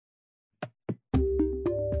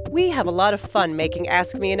We have a lot of fun making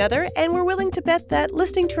Ask Me Another, and we're willing to bet that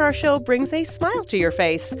listening to our show brings a smile to your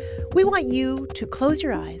face. We want you to close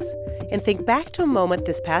your eyes and think back to a moment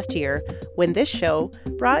this past year when this show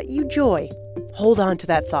brought you joy. Hold on to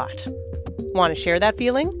that thought. Want to share that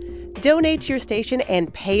feeling? Donate to your station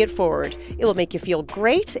and pay it forward. It will make you feel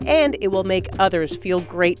great, and it will make others feel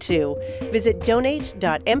great too. Visit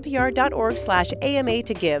donate.npr.org/AMA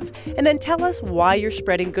to give, and then tell us why you're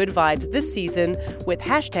spreading good vibes this season with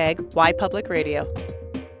hashtag #WhyPublicRadio.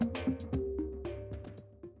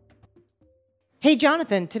 Hey,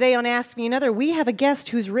 Jonathan, today on Ask Me Another, we have a guest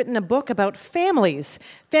who's written a book about families.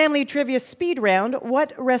 Family Trivia Speed Round.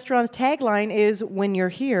 What restaurant's tagline is, when you're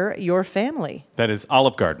here, you're family? That is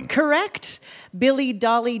Olive Garden. Correct. Billy,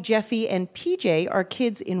 Dolly, Jeffy, and PJ are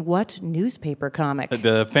kids in what newspaper comic?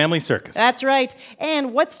 The Family Circus. That's right.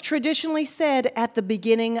 And what's traditionally said at the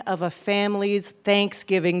beginning of a family's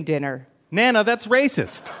Thanksgiving dinner? Nana, that's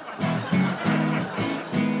racist.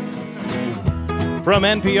 From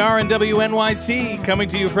NPR and WNYC, coming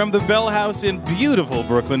to you from the Bell House in beautiful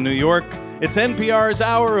Brooklyn, New York, it's NPR's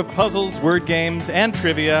hour of puzzles, word games, and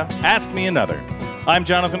trivia. Ask Me Another. I'm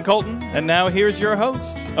Jonathan Colton, and now here's your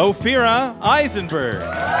host, Ophira Eisenberg.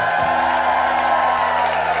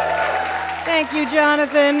 Thank you,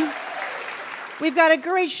 Jonathan. We've got a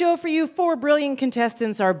great show for you. 4 brilliant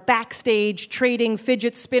contestants are backstage trading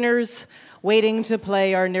fidget spinners, waiting to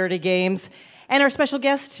play our nerdy games. And our special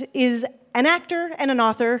guest is an actor and an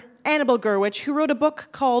author, Annabelle Gurwitch, who wrote a book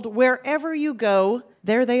called Wherever You Go,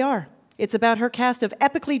 There They Are. It's about her cast of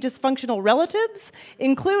epically dysfunctional relatives,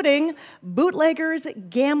 including bootleggers,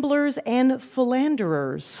 gamblers, and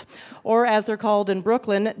philanderers. Or as they're called in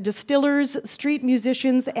Brooklyn, distillers, street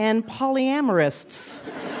musicians, and polyamorists.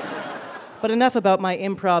 But enough about my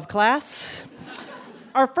improv class.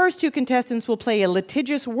 Our first 2 contestants will play a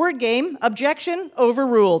litigious word game. Objection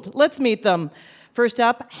overruled. Let's meet them. First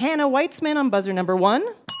up, Hannah Weitzman on buzzer number 1.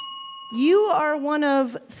 You are one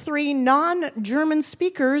of 3 non-German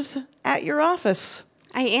speakers at your office.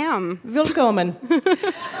 I am. Willkommen.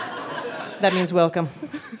 That means welcome.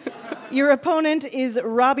 Your opponent is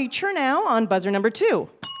Robbie Chernow on buzzer number 2.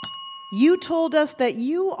 You told us that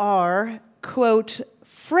you are, quote,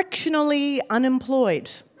 frictionally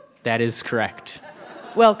unemployed. That is correct.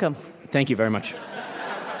 Welcome. Thank you very much.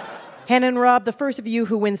 Hannah and Rob, the first of you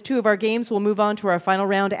who wins 2 of our games will move on to our final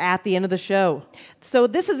round at the end of the show. So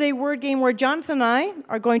this is a word game where Jonathan and I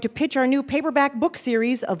are going to pitch our new paperback book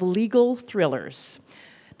series of legal thrillers.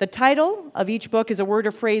 The title of each book is a word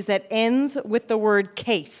or phrase that ends with the word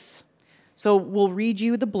case. So we'll read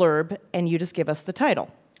you the blurb, and you just give us the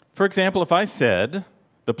title. For example, if I said,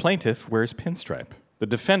 the plaintiff wears pinstripe, the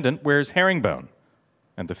defendant wears herringbone,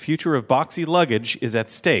 and the future of boxy luggage is at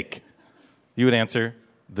stake, you would answer,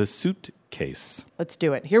 the suitcase. Let's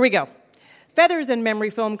do it. Here we go. Feathers and memory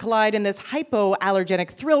foam collide in this hypoallergenic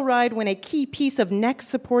thrill ride when a key piece of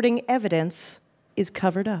neck-supporting evidence is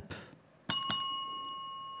covered up.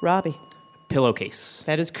 Robbie. Pillowcase.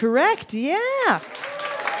 That is correct, yeah.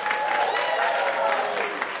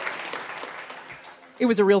 It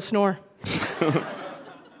was a real snore.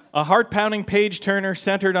 A heart-pounding page-turner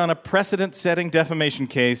centered on a precedent-setting defamation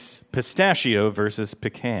case, Pistachio versus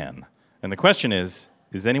Pecan. And the question is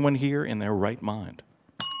anyone here in their right mind?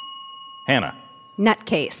 Hannah.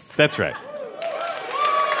 Nutcase. That's right.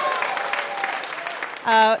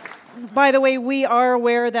 By the way, we are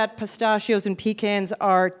aware that pistachios and pecans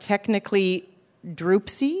are technically droop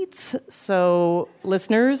seeds, so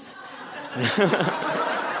listeners,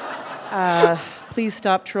 please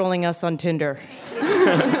stop trolling us on Tinder.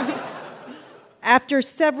 After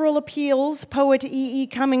several appeals, poet E.E.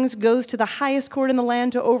 Cummings goes to the highest court in the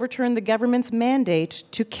land to overturn the government's mandate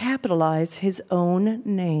to capitalize his own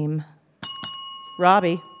name.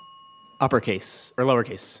 Robbie. Uppercase. Or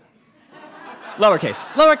lowercase. Lowercase.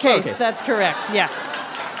 Lowercase, that's correct, yeah.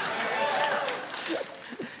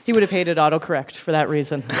 He would have hated autocorrect for that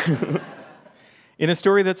reason. In a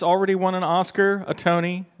story that's already won an Oscar, a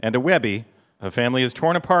Tony, and a Webby, a family is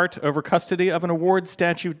torn apart over custody of an award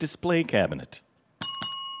statue display cabinet.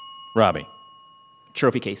 Robbie.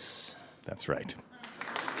 Trophy case. That's right.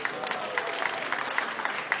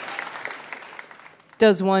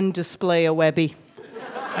 Does one display a Webby?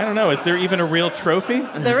 I don't know. Is there even a real trophy?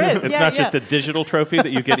 There is. It's not just a digital trophy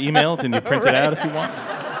that you get emailed and you print it out if you want.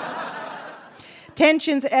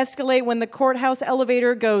 Tensions escalate when the courthouse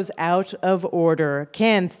elevator goes out of order.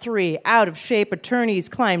 Can 3 out-of-shape attorneys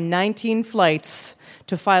climb 19 flights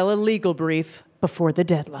to file a legal brief before the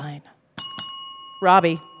deadline?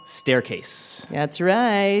 Robbie. Staircase. That's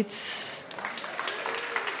right.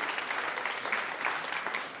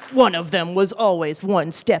 One of them was always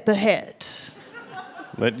one step ahead.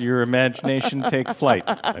 Let your imagination take flight.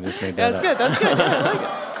 I just made that up. That's good. Yeah, I like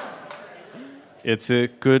it. It's a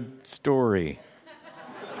good story.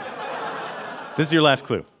 This is your last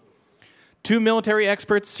clue. 2 military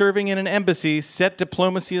experts serving in an embassy set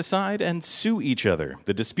diplomacy aside and sue each other.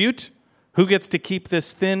 The dispute? Who gets to keep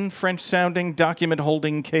this thin, French-sounding,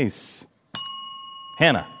 document-holding case?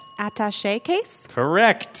 Hannah. Attaché case?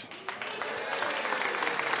 Correct.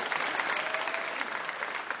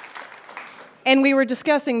 And we were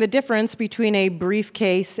discussing the difference between a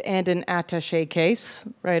briefcase and an attaché case,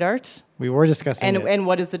 right, Art? We were discussing it. And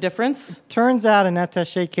what is the difference? Turns out an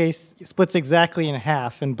attaché case splits exactly in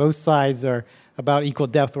half, and both sides are about equal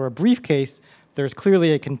depth. Or a briefcase, there's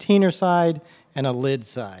clearly a container side and a lid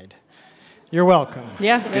side. You're welcome.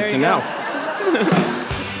 Yeah, Good to know.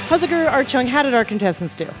 Puziker, Art Chung, how did our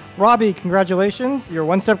contestants do? Robbie, congratulations. You're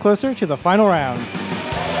one step closer to the final round.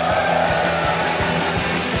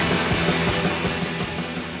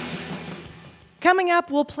 Coming up,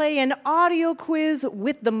 we'll play an audio quiz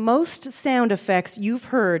with the most sound effects you've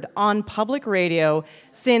heard on public radio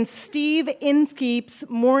since Steve Inskeep's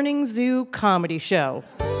Morning Zoo comedy show.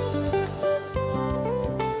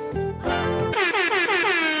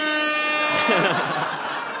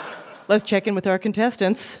 Let's check in with our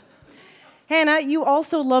contestants. Hannah, you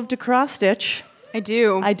also love to cross-stitch. I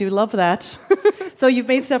do. I do love that. So you've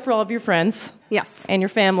made stuff for all of your friends. Yes. And your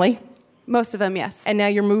family. Most of them, yes. And now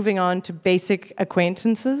you're moving on to basic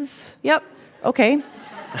acquaintances? Yep. Okay.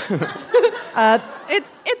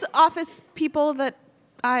 It's office people that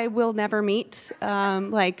I will never meet,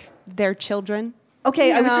 like their children. Okay,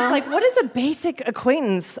 You I was know? just like, what is a basic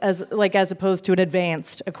acquaintance as opposed to an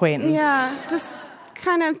advanced acquaintance? Yeah, just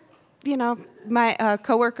kind of, my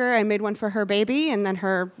coworker, I made one for her baby, and then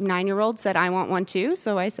her 9-year-old said, I want one too,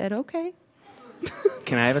 so I said, okay.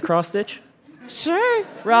 Can I have a cross stitch? Sure.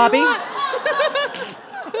 Robbie?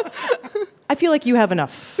 I feel like you have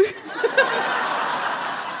enough.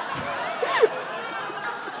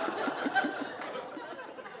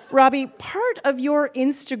 Robbie, part of your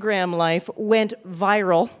Instagram life went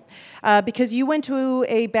viral because you went to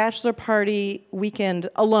a bachelor party weekend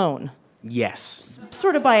alone, Yes.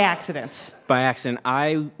 sort of by accident. By accident,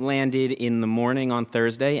 I landed in the morning on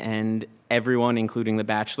Thursday, and everyone, including the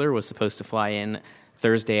Bachelor, was supposed to fly in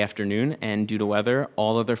Thursday afternoon, and due to weather,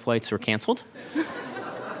 all of their flights were canceled.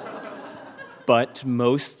 But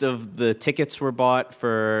most of the tickets were bought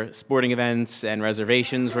for sporting events, and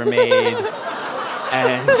reservations were made.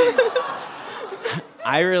 And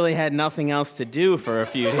I really had nothing else to do for a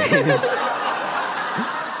few days.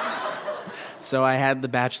 So I had the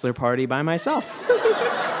bachelor party by myself.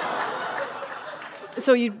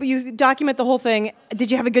 So you document the whole thing.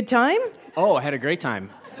 Did you have a good time? Oh, I had a great time.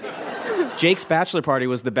 Jake's bachelor party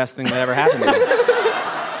was the best thing that ever happened to me.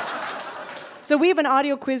 So we have an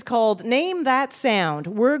audio quiz called Name That Sound.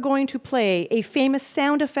 We're going to play a famous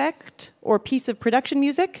sound effect or piece of production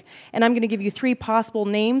music, and I'm going to give you 3 possible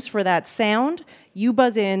names for that sound. You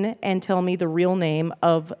buzz in and tell me the real name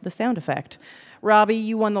of the sound effect. Robbie,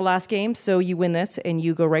 you won the last game, so you win this, and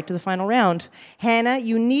you go right to the final round. Hannah,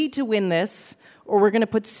 you need to win this, or we're going to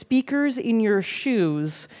put speakers in your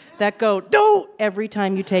shoes that go, "Do!" every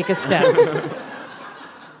time you take a step.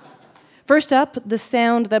 First up, the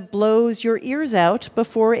sound that blows your ears out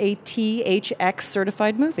before a THX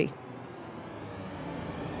certified movie.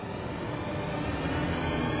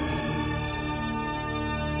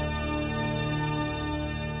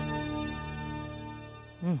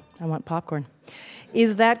 I want popcorn.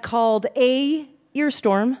 Is that called A,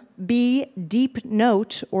 earstorm, B, deep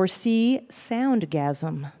note, or C,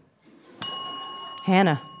 soundgasm?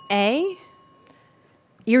 Hannah. A?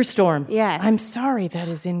 Earstorm. Yes. I'm sorry, that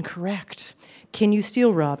is incorrect. Can you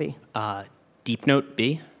steal, Robbie? Deep Note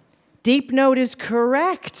B. Deep Note is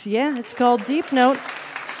correct. Yeah, it's called Deep Note.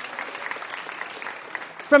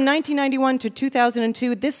 From 1991 to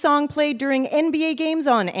 2002, this song played during NBA games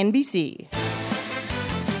on NBC.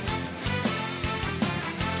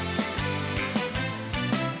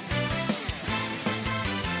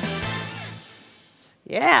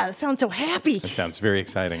 Yeah, that sounds so happy. That sounds very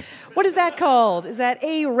exciting. What is that called? Is that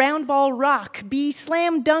A, round ball rock, B,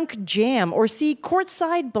 slam dunk jam, or C,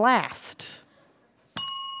 courtside blast?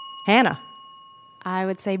 Hannah. I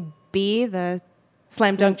would say B, the...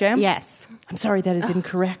 Slam dunk jam? Yes. I'm sorry, that is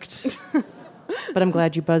incorrect. But I'm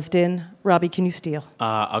glad you buzzed in. Robbie, can you steal?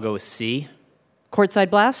 I'll go with C. Courtside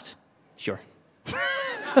blast? Sure.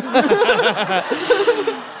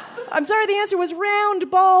 I'm sorry, the answer was round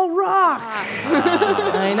ball rock.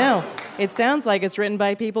 I know. It sounds like it's written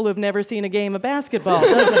by people who've never seen a game of basketball,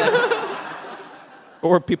 doesn't it?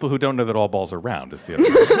 Or people who don't know that all balls are round is the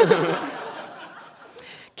other.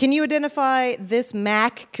 Can you identify this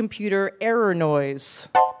Mac computer error noise?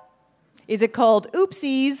 Is it called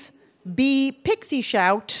oopsies, B, pixie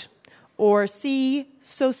shout, or C,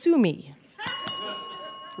 sosumi?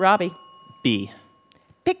 Robbie. B.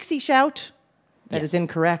 Pixie shout. That Yes. is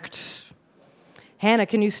incorrect. Hannah,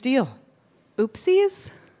 can you steal? Oopsies?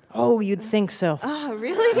 Oh, you'd think so. Oh,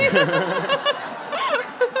 really?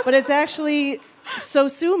 But it's actually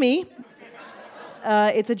sosumi.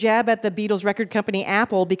 It's a jab at the Beatles record company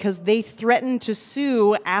Apple because they threatened to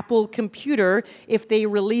sue Apple Computer if they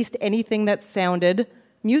released anything that sounded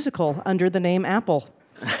musical under the name Apple.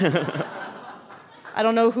 I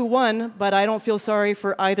don't know who won, but I don't feel sorry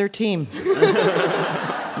for either team.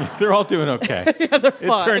 They're all doing okay. Yeah, they're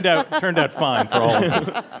fine. It turned out fine for all of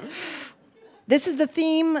them. This is the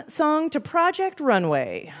theme song to Project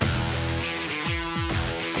Runway.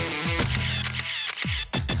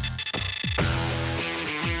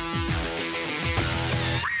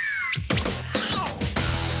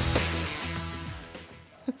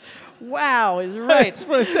 Wow is I right. just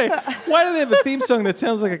want to say, why do they have a theme song that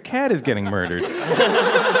sounds like a cat is getting murdered?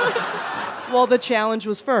 Well, the challenge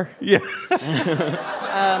was fur. Yeah.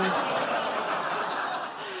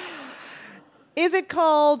 Is it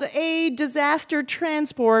called A, disaster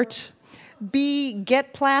transport, B,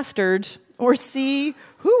 get plastered, or C,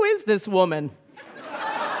 who is this woman?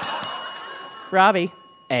 Robbie.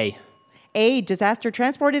 A. A, disaster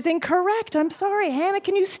transport is incorrect. I'm sorry. Hannah,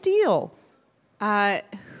 can you steal?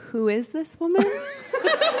 Who is this woman?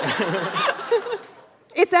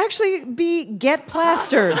 It's actually B, get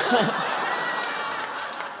plastered.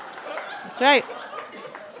 That's right.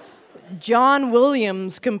 John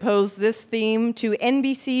Williams composed this theme to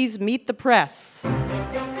NBC's Meet the Press.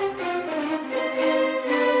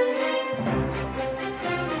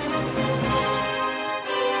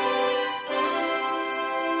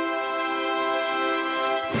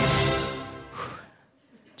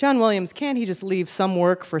 John Williams, can't he just leave some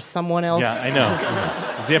work for someone else? Yeah, I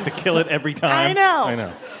know. Does he have to kill it every time? I know. I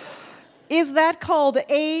know. Is that called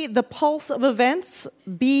A, the pulse of events,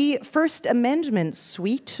 B, First Amendment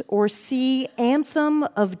suite, or C, anthem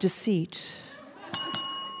of deceit?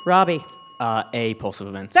 Robbie. A. Pulse of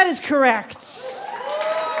Events. That is correct.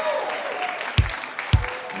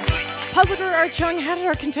 Puzzler Art Chung, how did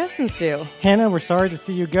our contestants do? Hannah, we're sorry to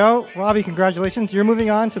see you go. Robbie, congratulations. You're moving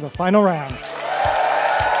on to the final round.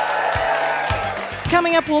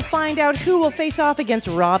 Coming up, we'll find out who will face off against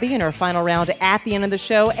Robbie in our final round at the end of the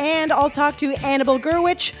show, and I'll talk to Annabelle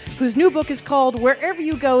Gurwitch, whose new book is called Wherever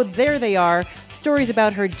You Go, There They Are, stories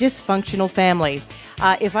about her dysfunctional family.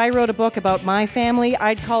 If I wrote a book about my family,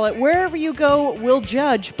 I'd call it Wherever You Go, We'll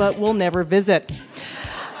Judge, But We'll Never Visit.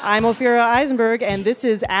 I'm Ophira Eisenberg, and this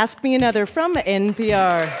is Ask Me Another from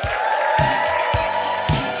NPR.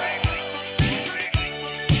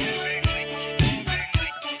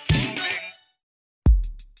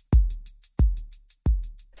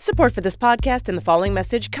 Support for this podcast and the following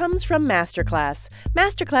message comes from Masterclass.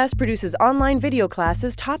 Masterclass produces online video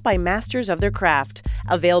classes taught by masters of their craft.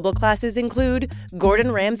 Available classes include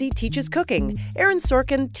Gordon Ramsay teaches cooking, Aaron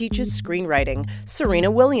Sorkin teaches screenwriting,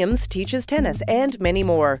 Serena Williams teaches tennis, and many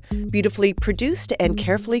more. Beautifully produced and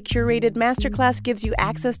carefully curated Masterclass gives you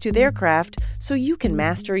access to their craft so you can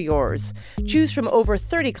master yours. Choose from over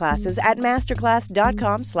 30 classes at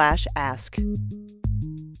masterclass.com/ask.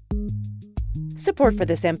 Support for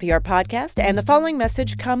this NPR podcast and the following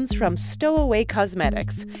message comes from Stowaway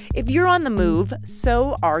Cosmetics. If you're on the move,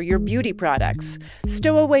 so are your beauty products.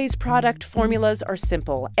 Stowaway's product formulas are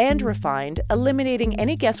simple and refined, eliminating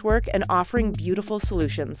any guesswork and offering beautiful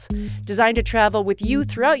solutions. Designed to travel with you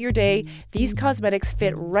throughout your day, these cosmetics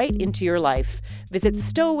fit right into your life. Visit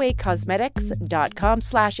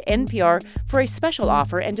stowawaycosmetics.com/NPR for a special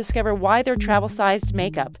offer and discover why their travel-sized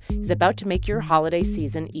makeup is about to make your holiday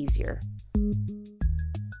season easier.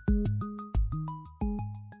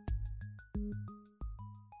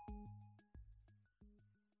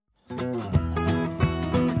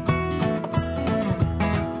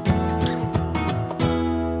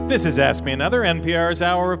 This is Ask Me Another, NPR's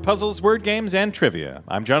hour of puzzles, word games, and trivia.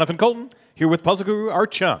 I'm Jonathan Colton, here with puzzle guru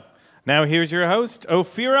Art Chung. Now here's your host,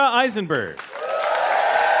 Ophira Eisenberg.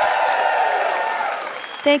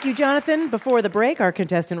 Thank you, Jonathan. Before the break, our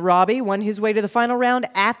contestant Robbie won his way to the final round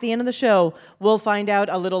at the end of the show. We'll find out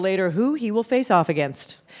a little later who he will face off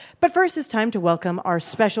against. But first, it's time to welcome our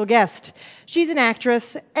special guest. She's an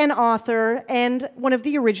actress, an author, and one of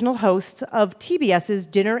the original hosts of TBS's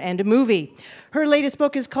Dinner and a Movie. Her latest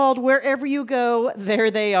book is called Wherever You Go,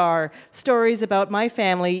 There They Are, Stories About My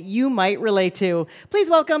Family You Might Relate to. Please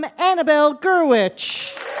welcome Annabelle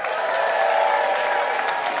Gurwitch.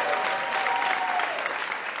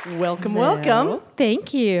 Welcome, welcome.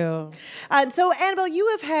 Thank you. So, Annabelle, you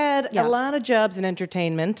have had a lot of jobs in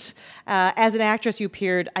entertainment. As an actress, you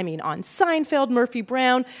appeared, on Seinfeld, Murphy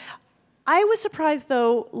Brown. I was surprised,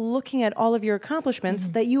 though, looking at all of your accomplishments,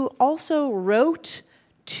 that you also wrote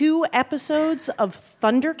 2 episodes of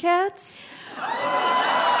Thundercats.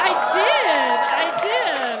 I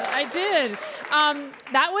did.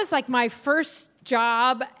 That was like my first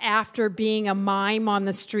job after being a mime on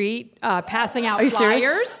the street, passing out flyers.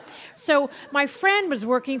 Serious? So my friend was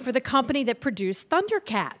working for the company that produced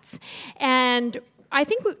Thundercats. And I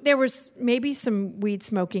think there was maybe some weed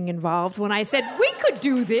smoking involved when I said, we could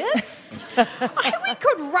do this. We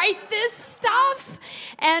could write this stuff.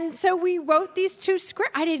 And so we wrote these 2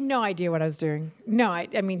 scripts. I had no idea what I was doing.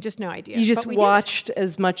 Just no idea. You just watched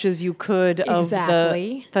as much as you could of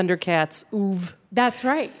the Thundercats oeuvre. That's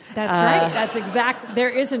right. That's exactly. There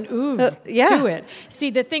is an oeuvre to it. See,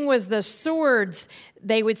 the thing was the swords.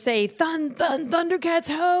 They would say Thundercats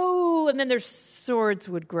ho, and then their swords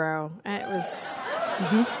would grow. And it was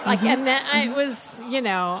and then it was,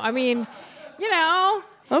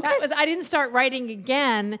 Okay. I didn't start writing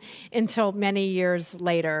again until many years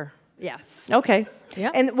later. Yes. Okay.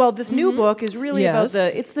 Yep. And this new book is really about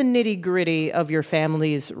it's the nitty-gritty of your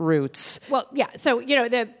family's roots. Well, yeah. So,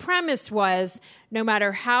 the premise was no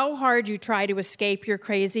matter how hard you try to escape your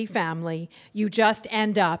crazy family, you just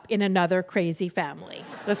end up in another crazy family.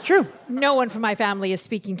 That's true. No one from my family is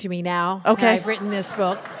speaking to me now. Okay. I've written this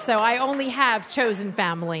book, so I only have chosen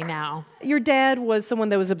family now. Your dad was someone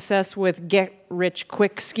that was obsessed with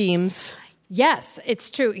get-rich-quick schemes. Yes,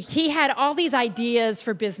 it's true. He had all these ideas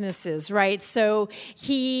for businesses, right? So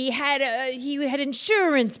he had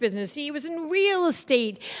insurance business. He was in real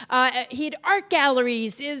estate. He had art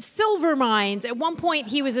galleries, silver mines. At one point,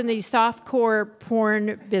 he was in the softcore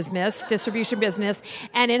porn business, distribution business.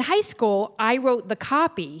 And in high school, I wrote the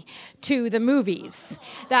copy to the movies.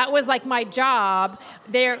 That was like my job.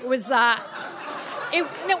 There was.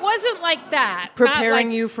 It wasn't like that.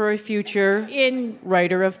 Preparing you for a future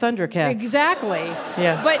writer of Thundercats. Exactly.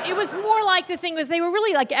 Yeah. But it was more like the thing was they were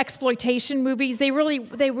really like exploitation movies. They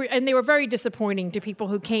were very disappointing to people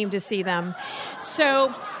who came to see them.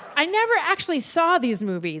 So I never actually saw these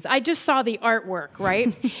movies. I just saw the artwork,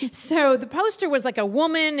 right? So the poster was like a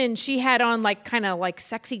woman, and she had on kind of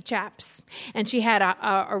sexy chaps, and she had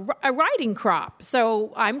a riding crop.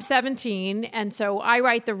 So I'm 17, and so I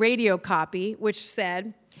write the radio copy, which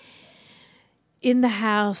said, "In the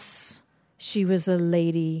house, she was a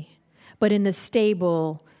lady, but in the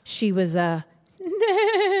stable, she was a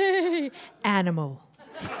animal."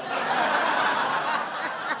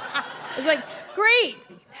 It's like, great.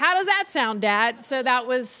 How does that sound, Dad? So that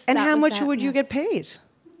was. And how much would you get paid?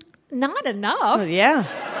 Not enough. Yeah.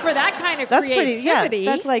 For that kind of That's creativity.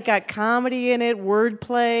 That's got comedy in it,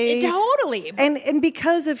 wordplay. Totally. And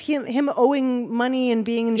because of him owing money and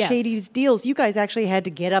being in shady deals, you guys actually had to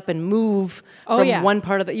get up and move from one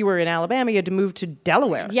part of you were in Alabama, you had to move to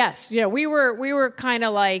Delaware. Yes. We were kind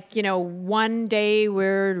of one day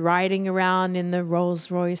we're riding around in the Rolls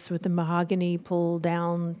Royce with the mahogany pull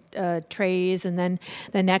down trays, and then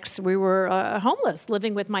the next we were homeless,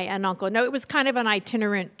 living with my aunt and uncle. No, it was kind of an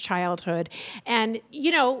itinerant childhood. And,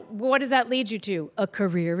 what does that lead you to? A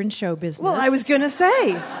career in show business. Well, I was going to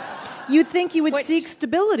say, you'd think you would seek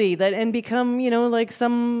stability and become,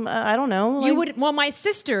 some, I don't know. You would. Well, my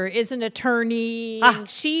sister is an attorney. And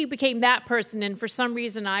she became that person. And for some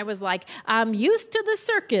reason, I was like, I'm used to the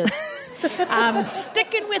circus. I'm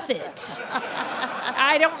sticking with it.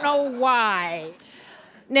 I don't know why.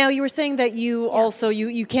 Now, you were saying that you also,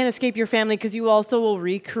 you can't escape your family because you also will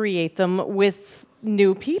recreate them with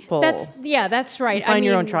new people. That's right. You find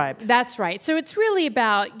your own tribe. That's right. So it's really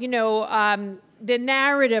about, the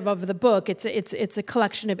narrative of the book. It's a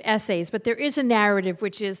collection of essays, but there is a narrative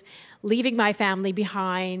which is leaving my family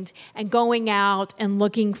behind and going out and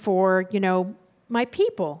looking for, my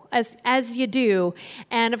people, as you do.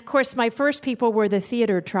 And of course, my first people were the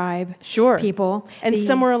theater tribe people. And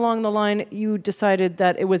somewhere along the line, you decided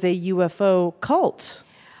that it was a UFO cult.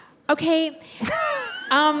 Okay.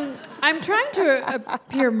 I'm trying to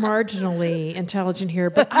appear marginally intelligent here,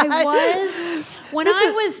 but I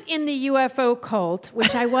was in the UFO cult,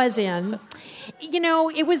 which I was in. You know,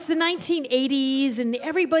 it was the 1980s, and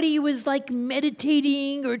everybody was like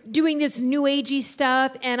meditating or doing this new agey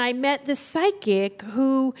stuff, and I met this psychic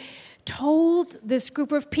who told this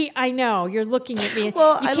group of people. I know you're looking at me.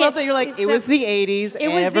 Well, I love that you're like, it was the 80s.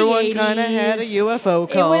 Everyone kind of had a UFO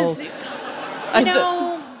cult. It was, you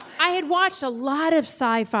know, I had watched a lot of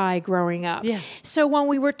sci-fi growing up. Yeah. So when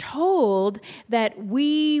we were told that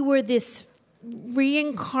we were this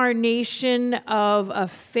reincarnation of a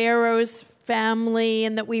pharaoh's family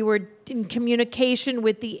and that we were in communication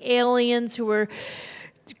with the aliens who were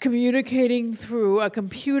communicating through a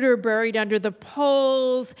computer buried under the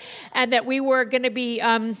poles, and that we were going to be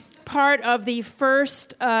part of the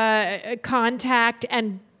first contact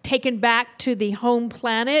and taken back to the home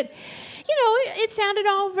planet. You know, it sounded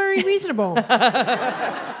all very reasonable. But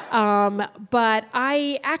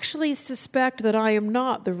I actually suspect that I am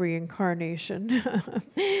not the reincarnation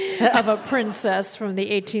of a princess from the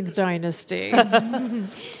 18th dynasty.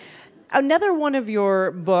 Another one of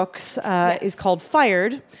your books is called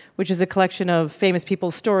Fired, which is a collection of famous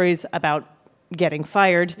people's stories about getting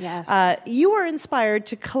fired. Yes. You were inspired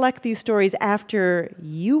to collect these stories after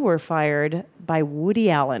you were fired by Woody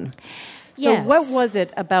Allen. So Yes. what was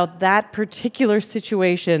it about that particular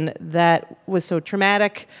situation that was so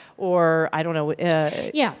traumatic, or I don't know, was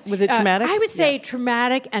it traumatic? I would say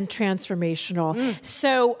traumatic and transformational.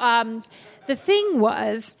 So the thing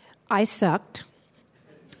was, I sucked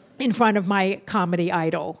in front of my comedy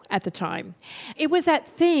idol at the time. It was that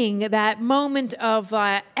thing, that moment of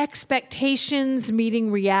expectations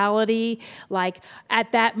meeting reality. Like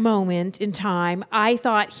at that moment in time, I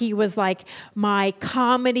thought he was like my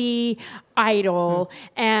comedy idol,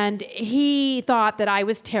 and he thought that I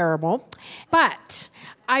was terrible. But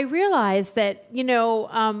I realized that, you know,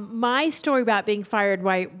 my story about being fired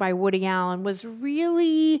by Woody Allen was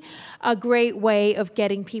really a great way of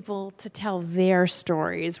getting people to tell their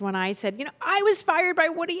stories. When I said, you know, I was fired by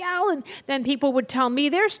Woody Allen, then people would tell me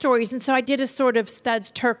their stories. And so I did a sort of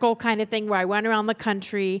Studs Terkel kind of thing where I went around the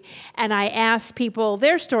country and I asked people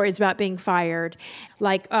their stories about being fired.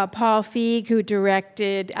 Like Paul Feig, who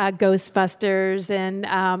directed Ghostbusters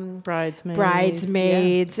and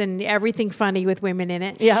Bridesmaids and everything funny with women in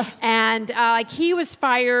it. Yeah. And like he was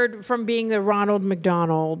fired from being the Ronald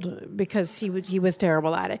McDonald because he was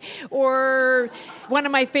terrible at it. Or one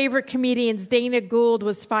of my favorite comedians, Dana Gould,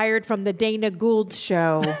 was fired from the Dana Gould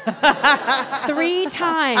Show 3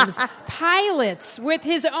 times. Pilots with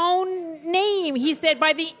his own name. He said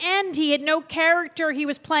by the end he had no character. He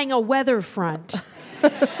was playing a weather front.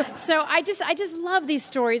 So I just love these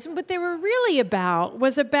stories. And what they were really about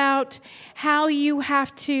was about how you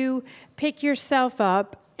have to pick yourself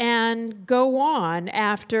up and go on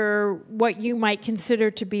after what you might consider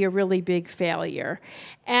to be a really big failure.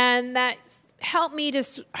 And that helped me to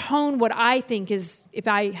hone what I think is, if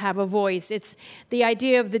I have a voice, it's the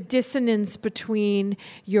idea of the dissonance between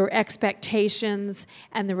your expectations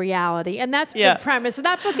and the reality. And that's the premise of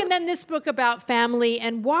that book, and then this book about family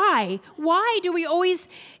and why. Why do we always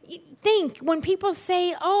think when people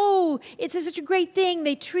say, oh, it's such a great thing,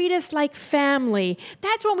 they treat us like family,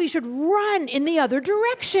 that's when we should run in the other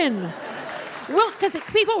direction. Well, because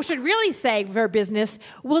people should really say for business,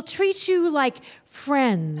 we'll treat you like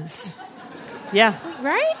friends. Yeah.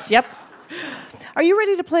 Right? Yep. Are you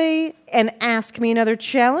ready to play an Ask Me Another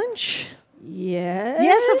challenge? Yes.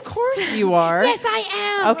 Yes, of course you are. Yes,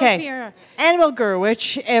 I am. Okay. Ophira. Annabelle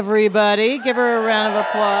Gurwitch, everybody. Give her a round of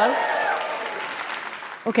applause.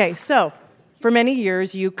 Okay, so for many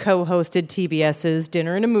years you co-hosted TBS's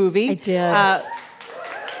Dinner and a Movie. I did.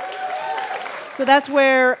 So that's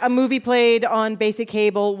where a movie played on basic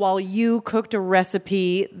cable while you cooked a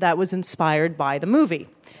recipe that was inspired by the movie.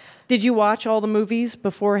 Did you watch all the movies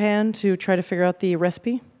beforehand to try to figure out the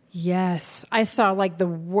recipe? Yes, I saw like the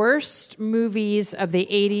worst movies of the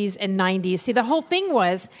 80s and 90s. See, the whole thing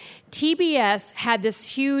was TBS had this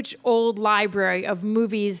huge old library of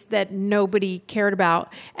movies that nobody cared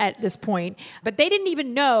about at this point. But they didn't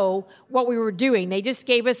even know what we were doing. They just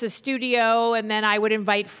gave us a studio, and then I would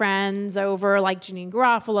invite friends over, like Janine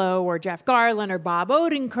Garofalo or Jeff Garlin or Bob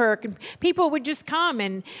Odenkirk, and people would just come,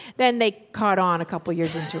 and then they caught on a couple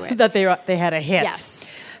years into it. That they had a hit. Yes.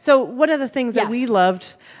 So one of the things that we Yes.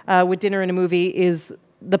 loved with Dinner and a Movie is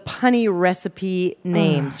the punny recipe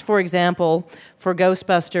names. For example, for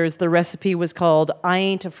Ghostbusters, the recipe was called I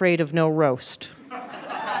Ain't Afraid of No Roast.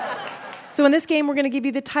 So in this game, we're going to give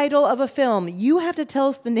you the title of a film. You have to tell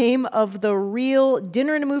us the name of the real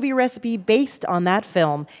dinner and a movie recipe based on that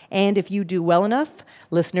film. And if you do well enough,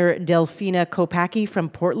 listener Delfina Kopacki from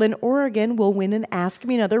Portland, Oregon will win an Ask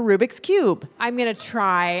Me Another Rubik's Cube. I'm going to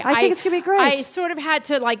try. I think it's going to be great. I sort of had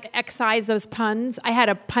to excise those puns. I had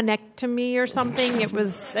a punectomy or something. It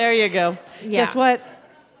was... There you go. Yeah. Guess what?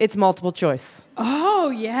 It's multiple choice. Oh,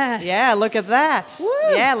 yes. Yeah, look at that. Woo.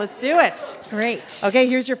 Yeah, let's do it. Great. Okay,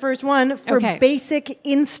 here's your first one. For Basic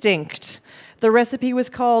Instinct, the recipe was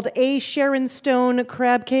called A. Sharon Stone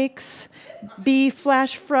crab cakes, B.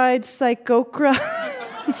 Flash fried psychocra.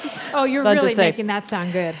 Oh, you're fun to really say. making that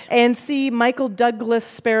sound good. And C. Michael Douglas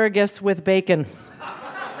asparagus with bacon.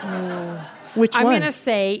 Which I'm one? going to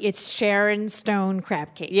say it's Sharon Stone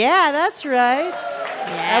crab cakes. Yeah, that's right. Yes.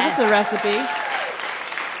 That was the recipe.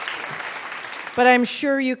 But I'm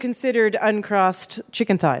sure you considered uncrossed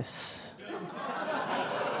chicken thighs.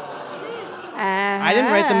 I didn't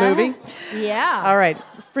write the movie. Yeah. All right.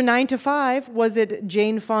 For 9 to 5, was it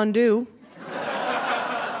Jane Fondue?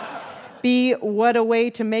 B, what a way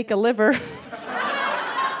to make a liver?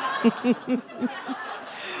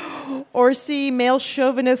 Or C, male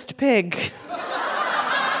chauvinist pig?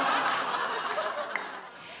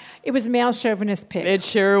 It was male chauvinist pig. It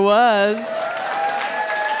sure was.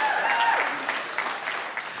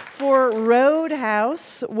 For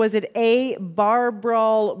Roadhouse, was it A, bar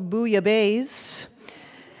brawl bouillabaisse?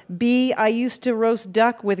 B, I used to roast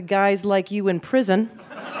duck with guys like you in prison?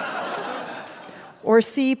 Or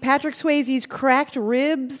C, Patrick Swayze's cracked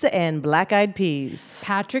ribs and black-eyed peas?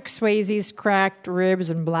 Patrick Swayze's cracked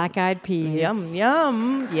ribs and black-eyed peas. Yum,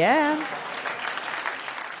 yum, yeah.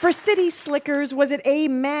 For City Slickers, was it A,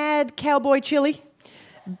 Mad Cowboy Chili?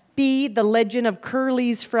 B, The Legend of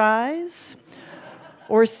Curly's Fries?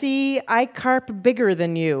 Or C, I carp bigger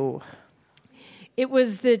than you? It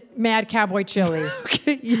was the Mad Cowboy Chili.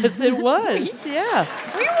 Okay, yes, it was. Yeah.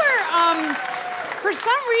 We were, for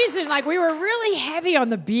some reason, we were really heavy on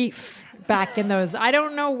the beef back in those. I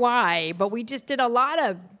don't know why, but we just did a lot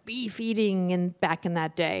of beef eating back in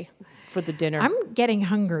that day. For the dinner. I'm getting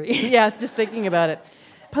hungry. Yeah, just thinking about it.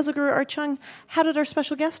 Puzzle Guru Art Chung, how did our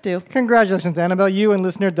special guest do? Congratulations, Annabelle. You and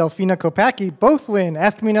listener Delfina Kopacki both win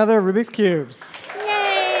Ask Me Another Rubik's Cubes.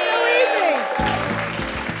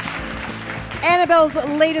 Annabelle's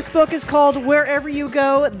latest book is called Wherever You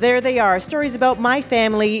Go, There They Are. Stories about my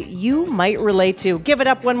family you might relate to. Give it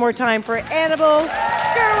up one more time for Annabelle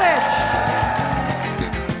Gurwitch.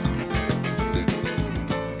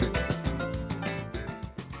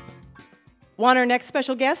 Want our next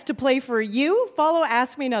special guest to play for you? Follow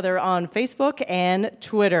Ask Me Another on Facebook and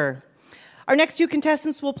Twitter. Our next two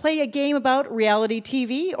contestants will play a game about reality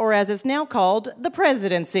TV, or as it's now called, the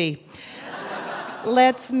presidency.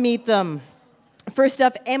 Let's meet them. First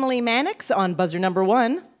up, Emily Mannix on buzzer number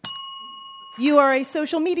 1. You are a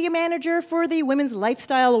social media manager for the women's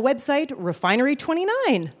lifestyle website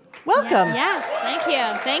Refinery29. Welcome. Yes, thank you.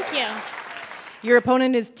 Thank you. Your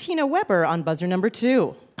opponent is Tina Weber on buzzer number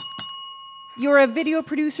 2. You're a video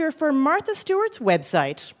producer for Martha Stewart's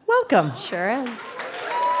website. Welcome. Sure am.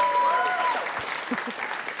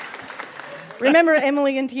 Remember,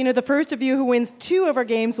 Emily and Tina, the first of you who wins 2 of our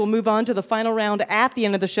games will move on to the final round at the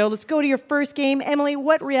end of the show. Let's go to your first game. Emily,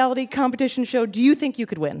 what reality competition show do you think you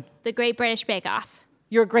could win? The Great British Bake Off.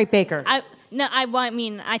 You're a great baker. I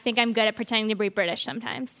think I'm good at pretending to be British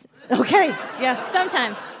sometimes. Okay, yeah.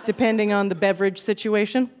 Sometimes. Depending on the beverage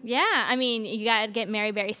situation? Yeah, you gotta get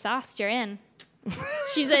Mary Berry sauced. You're in.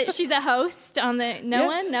 She's a host on the No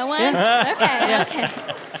One. Yeah. Okay.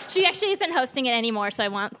 She actually isn't hosting it anymore, so I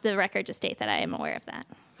want the record to state that I am aware of that.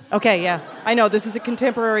 Okay, yeah. I know, this is a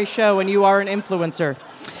contemporary show and you are an influencer.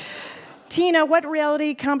 Tina, what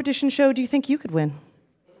reality competition show do you think you could win?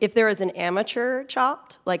 If there was an amateur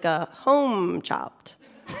chopped, like a home chopped,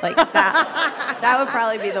 like that would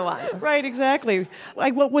probably be the one. Right, exactly.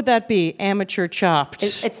 What would that be? Amateur chopped.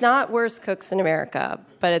 It's not Worst Cooks in America,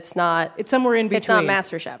 but it's not. It's somewhere in between. It's not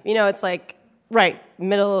MasterChef. It's like right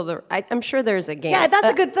middle of the. I'm sure there's a game. Yeah,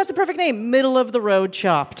 that's a perfect name. Middle of the road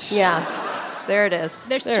chopped. Yeah, there it is.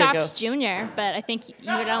 There's there Chopped Junior, but I think you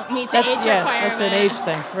don't meet the age requirement. That's an age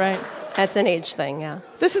thing, right? That's an age thing. Yeah.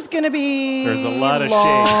 This is going to be. There's a lot of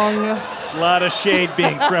long. shade. A lot of shade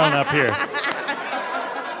being thrown up here.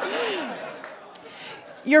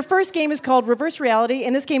 Your first game is called Reverse Reality.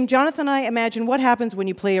 In this game, Jonathan and I imagine what happens when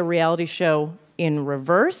you play a reality show in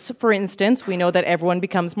reverse. For instance, we know that everyone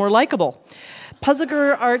becomes more likable. Puzzle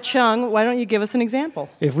Guru Art Chung, why don't you give us an example?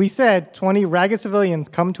 If we said 20 ragged civilians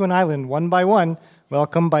come to an island one by one,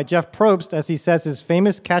 welcomed by Jeff Probst as he says his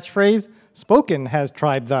famous catchphrase, "Spoken has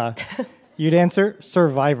tribe the," you'd answer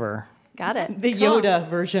Survivor. Got it. The Yoda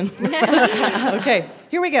version. Okay,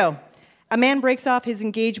 here we go. A man breaks off his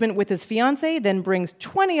engagement with his fiancée, then brings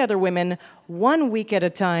 20 other women 1 week at a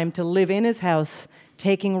time to live in his house,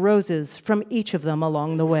 taking roses from each of them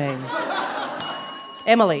along the way.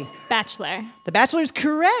 Emily. Bachelor. The Bachelor's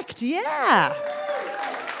correct, yeah.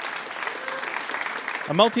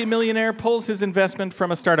 A multimillionaire pulls his investment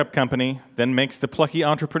from a startup company, then makes the plucky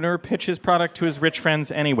entrepreneur pitch his product to his rich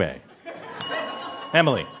friends anyway.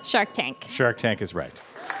 Emily. Shark Tank. Shark Tank is right.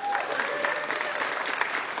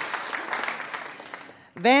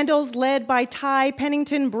 Vandals led by Ty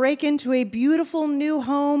Pennington break into a beautiful new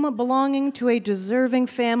home belonging to a deserving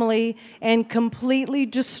family and completely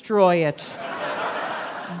destroy it.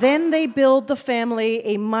 Then they build the family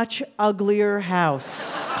a much uglier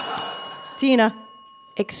house. Tina.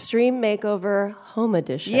 Extreme Makeover Home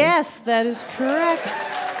Edition. Yes, that is correct.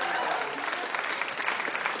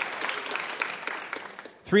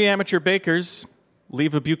 3 amateur bakers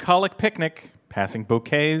leave a bucolic picnic, passing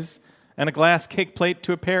bouquets and a glass cake plate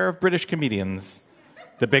to a pair of British comedians.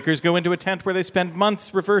 The bakers go into a tent where they spend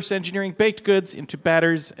months reverse engineering baked goods into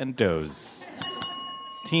batters and doughs.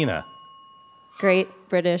 Tina. Great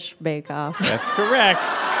British Bake Off. That's correct.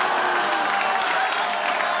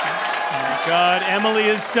 Oh my God, Emily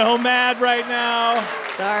is so mad right now.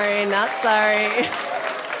 Sorry, not sorry.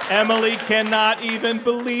 Emily cannot even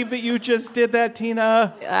believe that you just did that,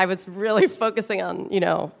 Tina. I was really focusing on,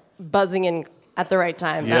 buzzing in at the right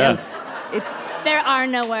time. Yes. There are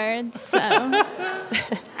no words, so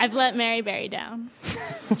I've let Mary Berry down.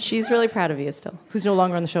 She's really proud of you still. Who's no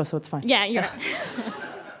longer on the show, so it's fine. Yeah, you're right.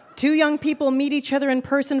 2 young people meet each other in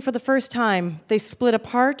person for the first time. They split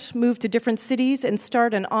apart, move to different cities, and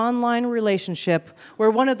start an online relationship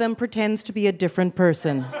where one of them pretends to be a different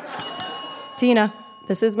person. Tina.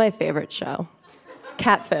 This is my favorite show.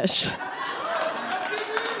 Catfish.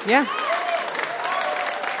 Yeah.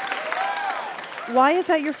 Why is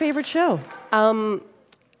that your favorite show?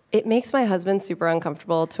 It makes my husband super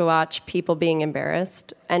uncomfortable to watch people being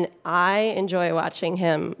embarrassed, and I enjoy watching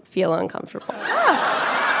him feel uncomfortable.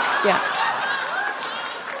 Yeah.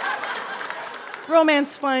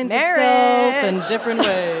 Romance finds itself in different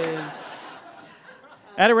ways.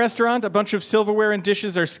 At a restaurant, a bunch of silverware and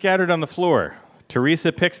dishes are scattered on the floor.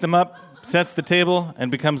 Teresa picks them up, sets the table,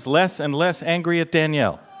 and becomes less and less angry at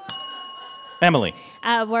Danielle. Emily.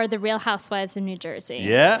 We're the Real Housewives of New Jersey.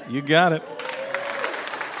 Yeah, you got it.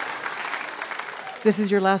 This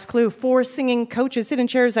is your last clue. 4 singing coaches sit in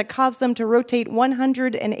chairs that cause them to rotate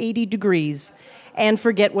 180 degrees and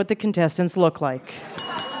forget what the contestants look like.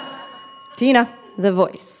 Tina. The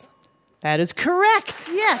Voice. That is correct,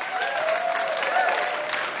 yes.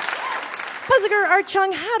 Puzzler Art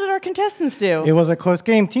Chung, how did our contestants do? It was a close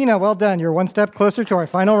game. Tina, well done. You're one step closer to our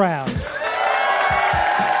final round.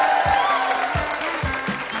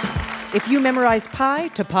 If you memorized pi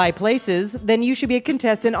to pie places, then you should be a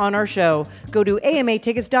contestant on our show. Go to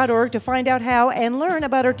amatickets.org to find out how and learn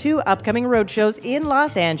about our 2 upcoming road shows in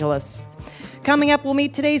Los Angeles. Coming up, we'll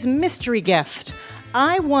meet today's mystery guest.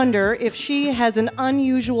 I wonder if she has an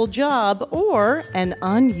unusual job or an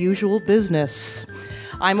unusual business.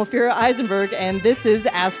 I'm Ophira Eisenberg, and this is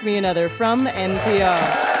Ask Me Another from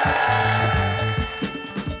NPR.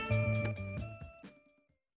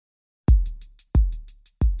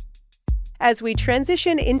 As we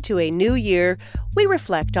transition into a new year, we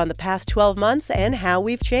reflect on the past 12 months and how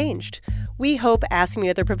we've changed. We hope Ask Me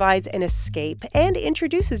Another provides an escape and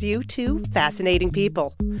introduces you to fascinating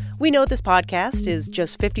people. We know this podcast is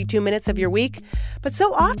just 52 minutes of your week, but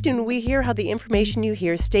so often we hear how the information you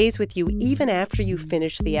hear stays with you even after you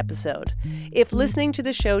finish the episode. If listening to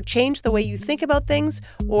the show changed the way you think about things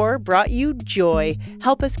or brought you joy,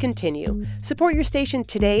 help us continue. Support your station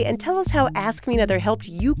today and tell us how Ask Me Another helped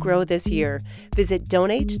you grow this year. Visit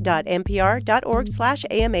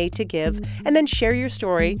donate.npr.org/AMA to give, and then share your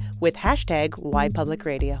story with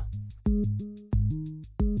 #WhyPublicRadio.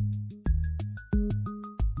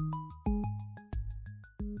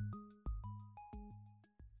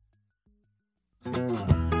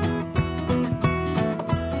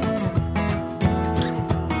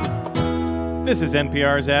 This is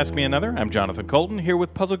NPR's Ask Me Another. I'm Jonathan Colton, here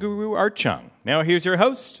with puzzle guru Art Chung. Now here's your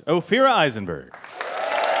host, Ophira Eisenberg.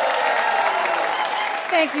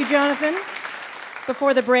 Thank you, Jonathan.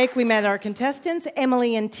 Before the break, we met our contestants,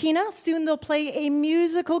 Emily and Tina. Soon they'll play a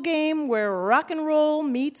musical game where rock and roll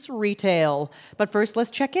meets retail. But first,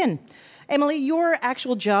 let's check in. Emily, your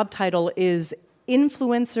actual job title is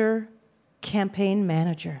Influencer Campaign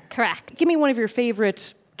Manager. Correct. Give me one of your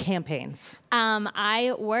favorite campaigns.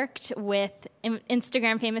 I worked with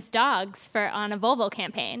Instagram famous dogs on a Volvo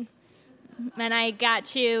campaign. and I got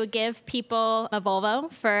to give people a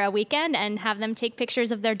Volvo for a weekend and have them take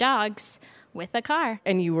pictures of their dogs with a car.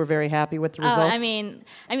 And you were very happy with the results? I mean,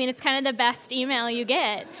 it's kind of the best email you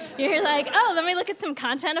get. You're like, oh, let me look at some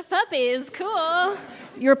content of puppies. Cool.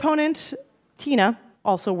 Your opponent, Tina,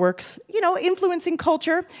 also works, influencing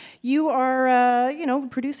culture. You are,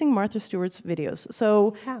 producing Martha Stewart's videos.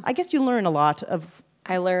 So I guess you learn a lot of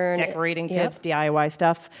decorating tips, DIY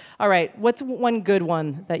stuff. All right, what's one good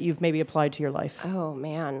one that you've maybe applied to your life? Oh,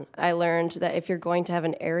 man. I learned that if you're going to have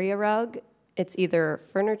an area rug, it's either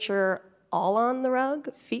furniture all on the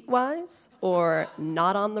rug, feet-wise, or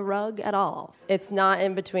not on the rug at all. It's not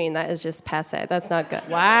in between. That is just passé. That's not good.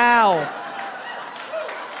 Wow.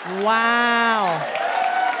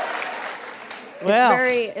 It's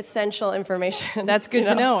very essential information. That's good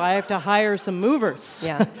to know. I have to hire some movers.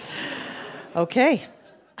 Yeah. Okay.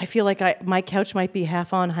 I feel like my couch might be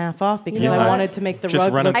half on, half off because I wanted to make the just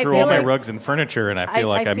rug running look through all my rugs and furniture, and I feel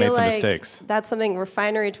like I made some mistakes. That's something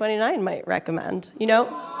Refinery 29 might recommend.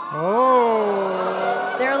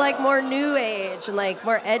 Oh. They're like more new age and like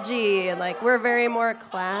more edgy and like we're very more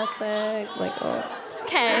classic.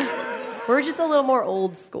 Okay. We're just a little more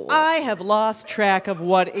old school. I have lost track of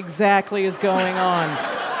what exactly is going on.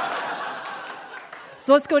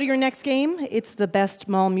 So let's go to your next game. It's the best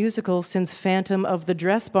mall musical since Phantom of the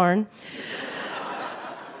Dress Barn.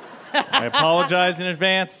 I apologize in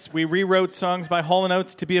advance. We rewrote songs by Hall &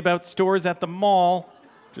 Oates to be about stores at the mall.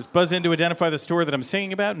 Just buzz in to identify the store that I'm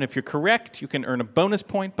singing about, and if you're correct, you can earn a bonus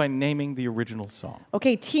point by naming the original song.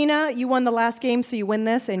 Okay, Tina, you won the last game, so you win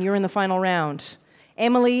this, and you're in the final round.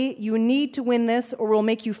 Emily, you need to win this, or we'll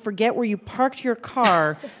make you forget where you parked your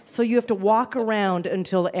car, so you have to walk around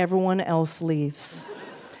until everyone else leaves.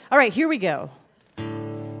 All right, here we go.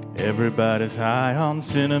 Everybody's high on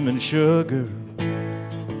cinnamon sugar.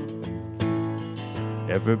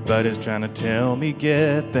 Everybody's trying to tell me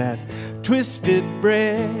get that twisted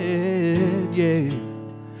bread, yeah.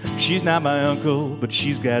 She's not my uncle, but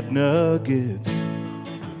she's got nuggets.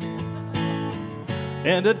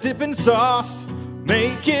 And a dipping sauce,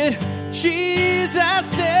 make it cheese, I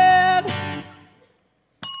said.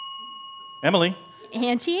 Emily.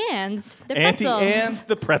 Auntie Anne's, the Auntie pretzels. Anne's,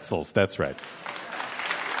 the pretzels, that's right.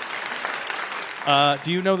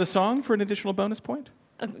 Do you know the song for an additional bonus point?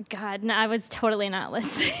 Oh, God, no, I was totally not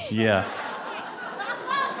listening. Yeah.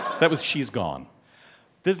 That was She's Gone.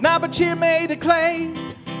 There's not much here made of clay.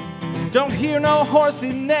 Don't hear no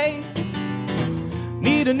horsey neigh.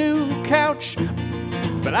 Need a new couch,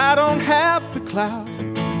 but I don't have the clout.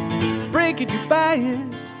 Break it, you buy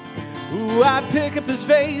it. Ooh, I'd pick up this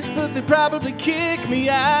vase, but they'd probably kick me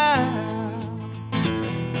out.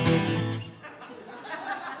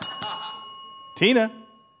 Tina.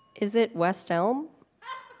 Is it West Elm?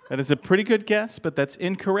 That is a pretty good guess, but that's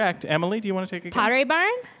incorrect. Emily, do you want to take a guess? Pottery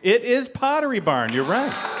Barn? It is Pottery Barn. You're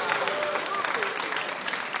right.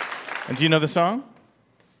 And do you know the song?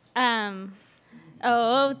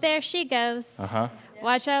 Oh, there she goes. Uh-huh.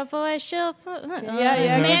 Watch out, boy, she'll...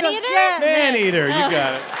 Yeah. Man-eater? Yeah. Man-eater, you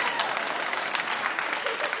got it.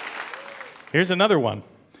 Here's another one.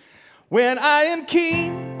 When I am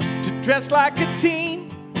keen to dress like a teen,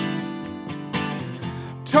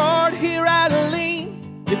 toward here I lean.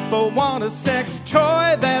 If I want a sex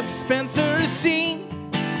toy, that's Spencer's scene.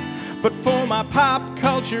 But for my pop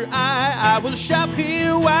culture I will shop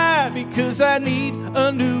here. Why? Because I need a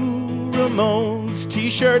new Ramones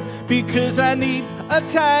t-shirt. Because I need a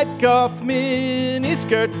tight golf mini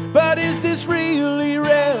skirt. But is this really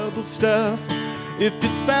rebel stuff if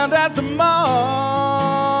it's found at the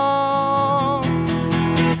mall?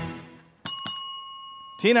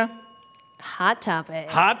 Tina. Hot Topic.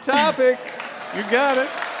 Hot Topic. You got it.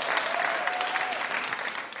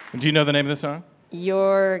 Do you know the name of the song?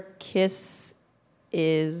 Your kiss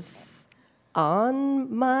is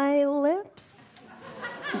on my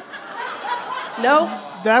lips? No?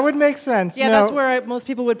 That would make sense. Yeah, No, that's where most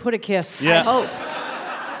people would put a kiss. Yeah. Oh,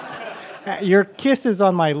 Your Kiss is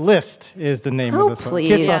on My List is the name Oh, of the song. please.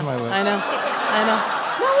 Kiss Yes. on My List. I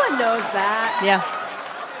know. no one knows that. Yeah.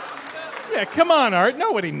 Yeah, come on, Art.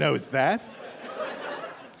 Nobody knows that.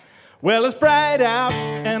 Well, it's bright out,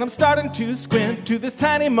 and I'm starting to squint. To this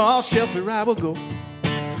tiny mall shelter I will go.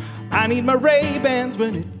 I need my Ray-Bans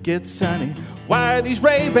when it gets sunny. Why are these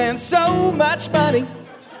Ray-Bans so much money?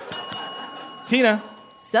 Tina.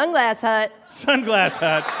 Sunglass Hut. Sunglass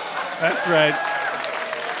Hut. That's right.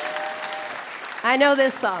 I know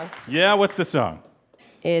this song. Yeah, what's the song?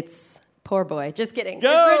 It's Poor Boy. Just kidding. Go!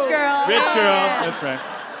 It's Rich Girl. Rich Girl. That's right.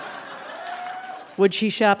 Would she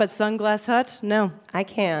shop at Sunglass Hut? No. I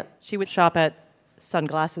can't. She would shop at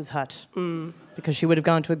Sunglasses Hut. Because because she would have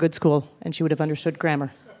gone to a good school and she would have understood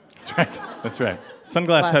grammar. That's right. That's right.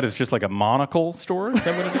 Sunglass Hut is just like a monocle store? Is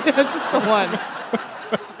that what it is? Just the one.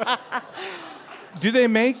 Do they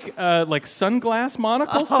make like sunglass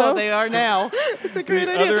monocles? though? They are now. It's a great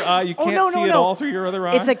idea. Other eye, you can't see it all through your other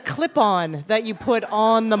eye? It's a clip-on that you put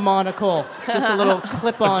on the monocle. Just a little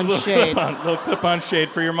clip-on shade. Little clip-on shade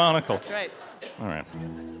for your monocle. That's right. All right.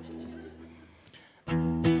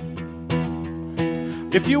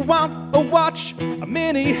 If you want a watch, a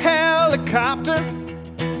mini helicopter,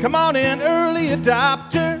 come on in, early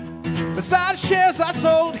adopter. Massage chairs are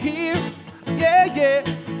sold here. Yeah, yeah.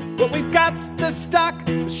 What we've got's the stock,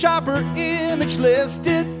 shopper image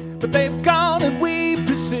listed, but they've gone and we've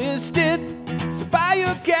persisted. So buy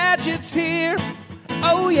your gadgets here.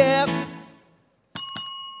 Oh, yeah.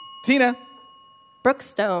 Tina.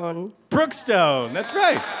 Brookstone. Brookstone, that's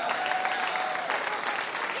right.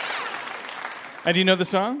 And do you know the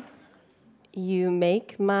song? You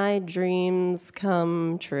make my dreams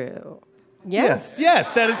come true. Yes,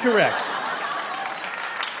 that is correct.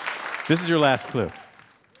 This is your last clue.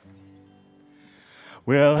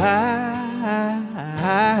 Well,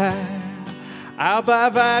 I'll buy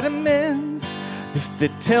vitamins if they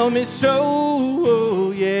tell me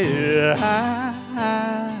so. Yeah,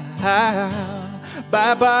 I'll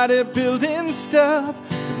buy bodybuilding stuff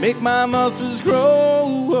to make my muscles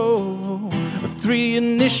grow. A 3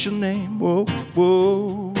 initial name, whoa,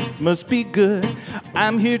 whoa, must be good.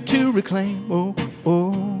 I'm here to reclaim, oh,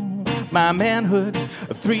 oh, my manhood.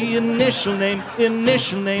 A 3 initial name,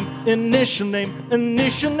 initial name, initial name,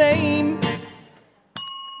 initial name.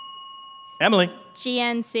 Emily.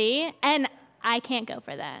 GNC, and I can't go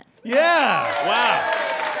for that. Yeah, wow.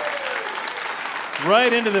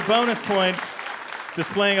 Right into the bonus points,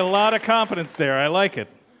 displaying a lot of confidence there. I like it.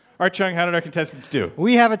 Art Chung, how did our contestants do?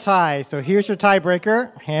 We have a tie, so here's your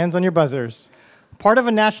tiebreaker. Hands on your buzzers. Part of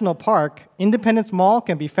a national park, Independence Mall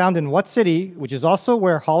can be found in what city, which is also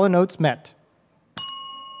where Hall & Oates met?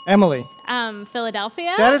 Emily.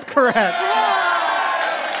 Philadelphia? That is correct.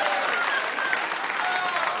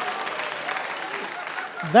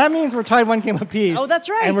 That means we're tied 1 game apiece. Oh, that's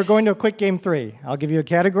right. And we're going to a quick game 3. I'll give you a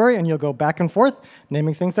category, and you'll go back and forth,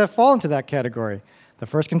 naming things that fall into that category. The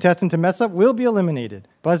first contestant to mess up will be eliminated.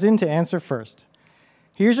 Buzz in to answer first.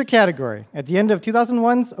 Here's your category. At the end of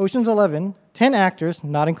 2001's Ocean's 11, 10 actors,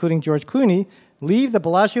 not including George Clooney, leave the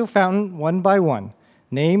Bellagio fountain one by one.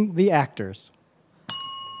 Name the actors.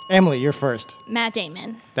 Emily, you're first. Matt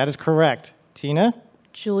Damon. That is correct. Tina?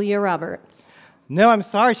 Julia Roberts. No, I'm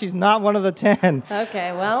sorry, she's not one of the 10.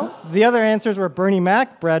 Okay, well. The other answers were Bernie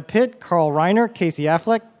Mac, Brad Pitt, Carl Reiner, Casey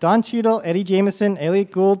Affleck, Don Cheadle, Eddie Jameson,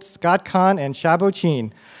 Elliot Gould, Scott Kahn, and Shabo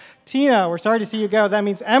Chin. Tina, we're sorry to see you go. That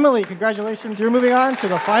means Emily, congratulations. You're moving on to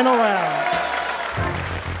the final round.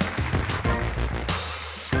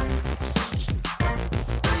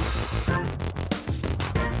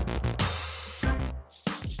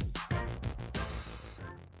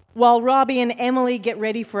 While Robbie and Emily get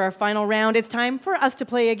ready for our final round, it's time for us to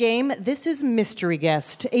play a game. This is Mystery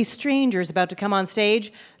Guest. A stranger is about to come on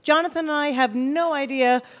stage. Jonathan and I have no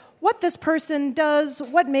idea what this person does,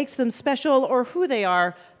 what makes them special, or who they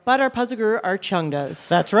are, but our puzzle guru, Art Chung, does.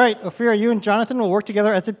 That's right. Ophira, you and Jonathan will work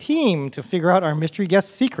together as a team to figure out our mystery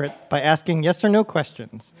guest's secret by asking yes or no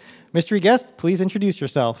questions. Mystery guest, please introduce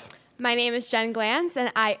yourself. My name is Jen Glantz,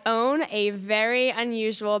 and I own a very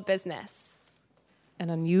unusual business. An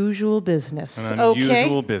unusual business. An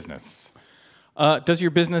unusual business. Does your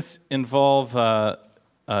business involve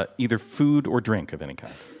either food or drink of any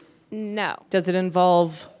kind? No. Does it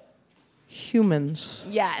involve humans?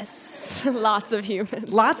 Yes. Lots of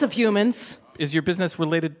humans. Lots of humans. Is your business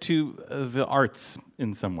related to the arts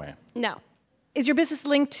in some way? No. Is your business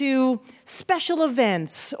linked to special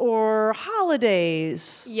events or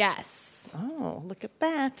holidays? Yes. Oh, look at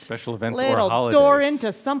that. Special events Little or holidays. door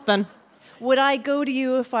into something. Would I go to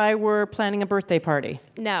you if I were planning a birthday party?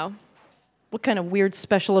 No. What kind of weird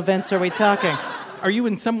special events are we talking? Are you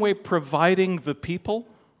in some way providing the people?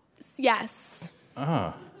 Yes.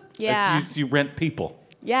 Ah. Yeah. You rent people.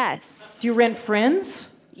 Yes. Do you rent friends?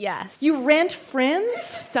 Yes. You rent friends?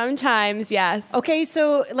 Sometimes, yes. Okay,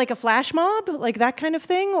 so like a flash mob? Like that kind of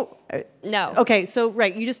thing? No. Okay, so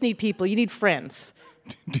right, you just need people. You need friends.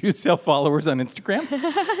 Do you sell followers on Instagram?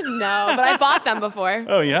 No, but I bought them before.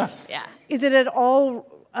 Oh, yeah? Yeah. Is it at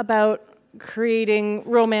all about creating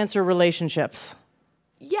romance or relationships?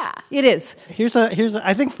 Yeah. It is. Here's a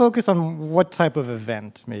I think focus on what type of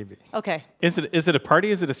event, maybe. Okay. Is it a party?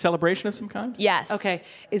 Is it a celebration of some kind? Yes. Okay.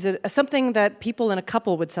 Is it something that people in a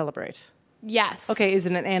couple would celebrate? Yes. Okay. Is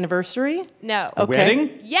it an anniversary? No. A Okay.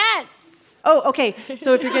 wedding? Yes. Oh, okay.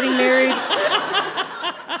 So if you're getting married,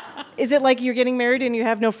 is it like you're getting married and you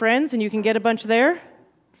have no friends and you can get a bunch there?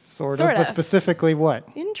 Sort Sort of, but of. specifically what?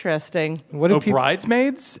 Interesting. What do people...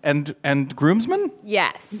 Bridesmaids and groomsmen?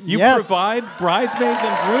 Yes. You Yes. provide bridesmaids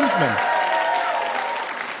and groomsmen.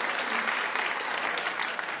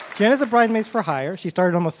 Jen is a bridesmaid for hire. She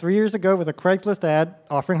started almost 3 years ago with a Craigslist ad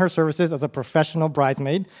offering her services as a professional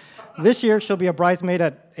bridesmaid. This year, she'll be a bridesmaid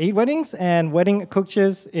at 8 weddings and wedding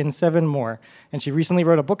coaches in 7 more. And she recently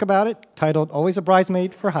wrote a book about it titled Always a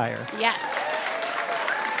Bridesmaid for Hire. Yes.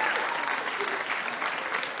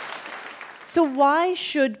 So why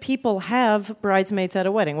should people have bridesmaids at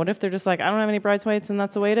a wedding? What if they're just like, I don't have any bridesmaids and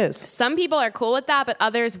that's the way it is? Some people are cool with that, but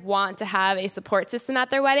others want to have a support system at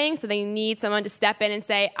their wedding, so they need someone to step in and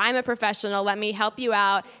say, I'm a professional, let me help you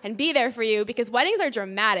out and be there for you, because weddings are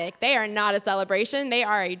dramatic. They are not a celebration. They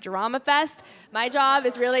are a drama fest. My job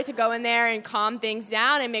is really to go in there and calm things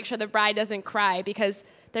down and make sure the bride doesn't cry, because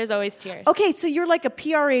there's always tears. Okay, so you're like a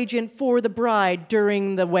PR agent for the bride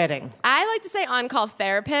during the wedding. I like to say on-call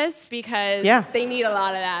therapist because they need a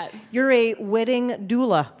lot of that. You're a wedding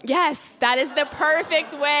doula. Yes, that is the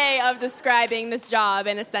perfect way of describing this job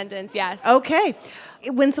in a sentence, yes. Okay.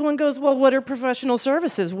 When someone goes, well, what are professional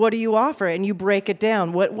services? What do you offer? And you break it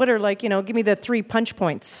down. What are like, give me the 3 punch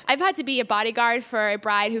points. I've had to be a bodyguard for a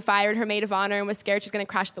bride who fired her maid of honor and was scared she was going to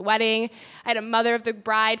crash the wedding. I had a mother of the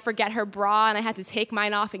bride forget her bra, and I had to take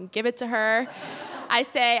mine off and give it to her. I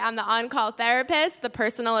say I'm the on-call therapist, the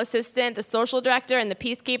personal assistant, the social director, and the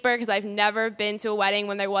peacekeeper, because I've never been to a wedding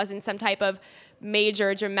when there wasn't some type of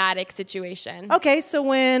major dramatic situation. Okay, so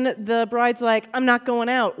when the bride's like, I'm not going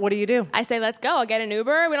out, what do you do? I say, let's go. I'll get an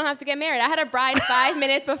Uber. We don't have to get married. I had a bride 5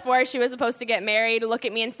 minutes before she was supposed to get married look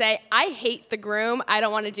at me and say, I hate the groom. I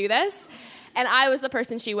don't want to do this. And I was the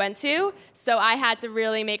person she went to, so I had to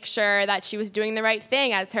really make sure that she was doing the right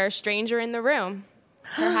thing as her stranger in the room.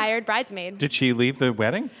 Her hired bridesmaid. Did she leave the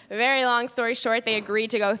wedding? Very long story short, they agreed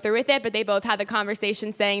to go through with it, but they both had the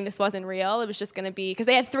conversation saying this wasn't real. It was just going to be, because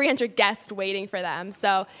they had 300 guests waiting for them.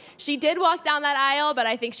 So she did walk down that aisle, but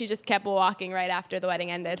I think she just kept walking right after the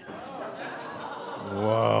wedding ended.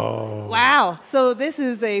 Whoa. Wow. So this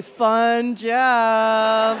is a fun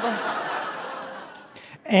job.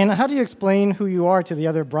 And how do you explain who you are to the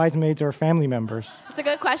other bridesmaids or family members? It's a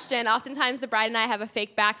good question. Oftentimes, the bride and I have a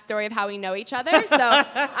fake backstory of how we know each other. So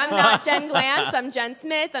I'm not Jen Glantz. I'm Jen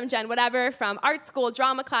Smith. I'm Jen whatever from art school,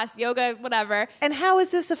 drama class, yoga, whatever. And how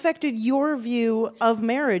has this affected your view of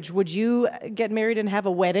marriage? Would you get married and have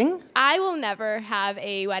a wedding? I will never have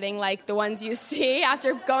a wedding like the ones you see.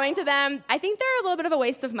 After going to them, I think they're a little bit of a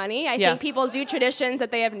waste of money. I think people do traditions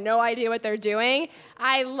that they have no idea what they're doing.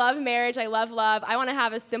 I love marriage. I love love. I want to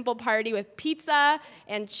have a simple party with pizza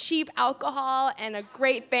and cheap alcohol and a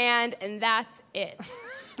great band, and that's it.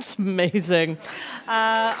 It's amazing.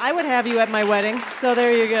 I would have you at my wedding, so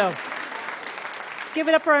there you go. Give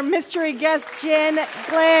it up for our mystery guest, Jen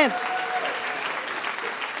Glantz.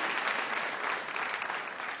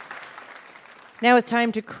 Now it's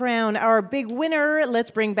time to crown our big winner. Let's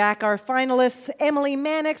bring back our finalists, Emily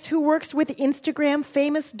Mannix, who works with Instagram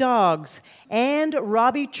famous dogs, and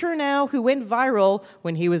Robbie Chernow, who went viral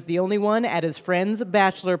when he was the only one at his friend's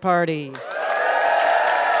bachelor party.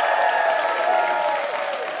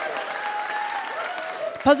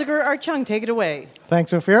 Puzagar Archung, take it away.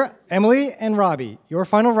 Thanks, Ophir. Emily and Robbie, your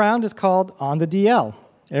final round is called On the DL.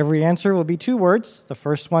 Every answer will be 2 words. The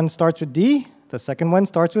first one starts with D, the second one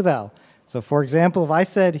starts with L. So, for example, if I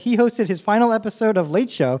said he hosted his final episode of Late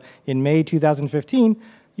Show in May 2015,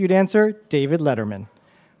 you'd answer David Letterman.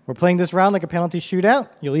 We're playing this round like a penalty shootout.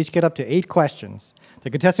 You'll each get up to 8 questions. The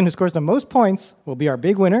contestant who scores the most points will be our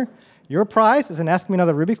big winner. Your prize is an Ask Me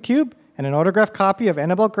Another Rubik's Cube and an autographed copy of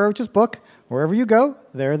Annabelle Gurwich's book. Wherever you go,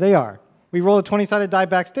 there they are. We roll a 20-sided die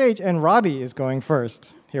backstage, and Robbie is going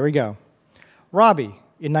first. Here we go. Robbie.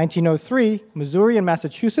 In 1903, Missouri and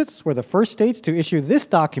Massachusetts were the first states to issue this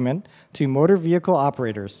document to motor vehicle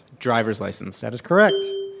operators. Driver's license. That is correct.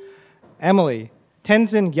 Emily,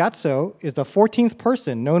 Tenzin Gyatso is the 14th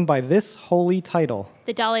person known by this holy title.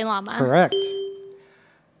 The Dalai Lama. Correct.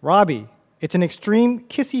 Robbie, it's an extreme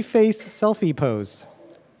kissy face selfie pose.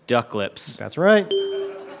 Duck lips. That's right.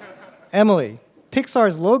 Emily,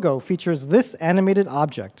 Pixar's logo features this animated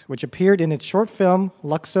object, which appeared in its short film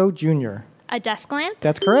Luxo Jr. A desk lamp.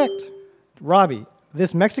 That's correct. Robbie,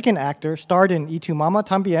 this Mexican actor starred in Y Tu Mama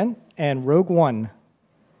Tambien and Rogue One.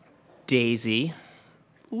 Daisy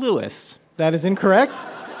Lewis. That is incorrect.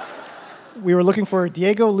 We were looking for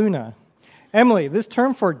Diego Luna. Emily, this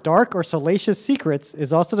term for dark or salacious secrets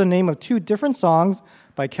is also the name of 2 different songs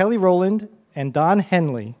by Kelly Rowland and Don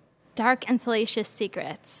Henley. Dark and Salacious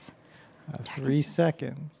Secrets. 3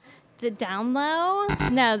 seconds. The down low?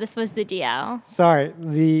 No, this was the DL. Sorry,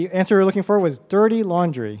 the answer we were looking for was dirty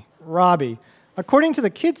laundry. Robbie, according to the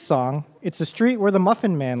kids' song, it's the street where the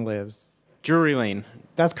Muffin Man lives. Drury Lane.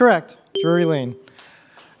 That's correct, Drury Lane.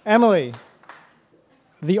 Emily,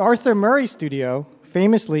 the Arthur Murray Studio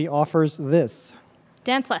famously offers this.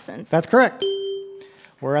 Dance lessons. That's correct.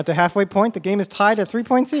 We're at the halfway point. The game is tied at 3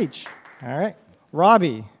 points each. All right.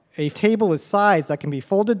 Robbie, a table with sides that can be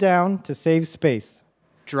folded down to save space.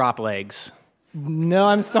 Drop legs. No,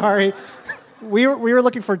 I'm sorry. We were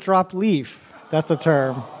looking for drop leaf. That's the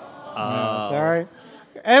term. Oh. Sorry.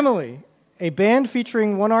 Emily, a band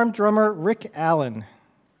featuring one-armed drummer Rick Allen.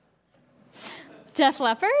 Def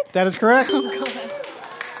Leppard? That is correct. Oh, God.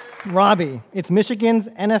 Robbie, it's Michigan's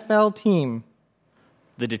NFL team.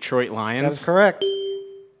 The Detroit Lions. That's correct.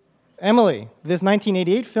 Emily, this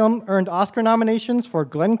 1988 film earned Oscar nominations for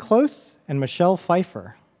Glenn Close and Michelle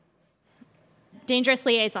Pfeiffer. Dangerous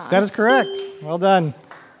Liaisons. That is correct. Well done.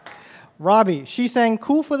 Robbie, she sang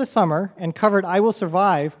Cool for the Summer and covered I Will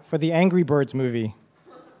Survive for the Angry Birds movie.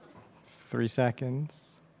 3 seconds.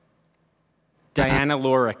 Diana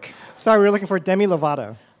Lorick. Sorry, we were looking for Demi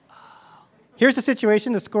Lovato. Here's the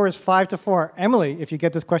situation. The score is 5-4. Emily, if you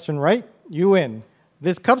get this question right, you win.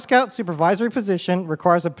 This Cub Scout supervisory position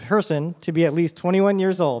requires a person to be at least 21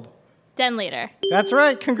 years old. Den leader. That's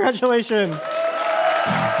right. Congratulations.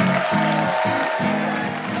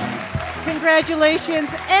 Congratulations,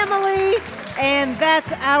 Emily. And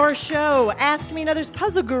that's our show. Ask Me Another's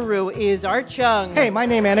puzzle guru is Art Chung. Hey, my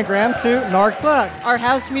name anagrams to Narg Thug. Our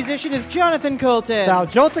house musician is Jonathan Colton. Thou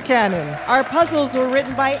Jolta Cannon. Our puzzles were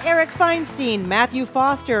written by Eric Feinstein, Matthew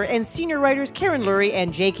Foster, and senior writers Karen Lurie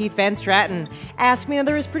and J. Keith Van Stratton. Ask Me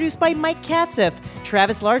Another is produced by Mike Katziff,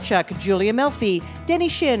 Travis Larchuk, Julia Melfi, Denny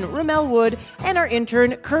Shin, Ramel Wood, and our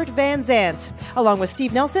intern Kurt Van Zant, along with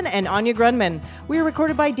Steve Nelson and Anya Grunman. We were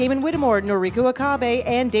recorded by Damon Whittemore, Noriko Akabe,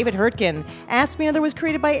 and David Hurtgen. Ask Me Another was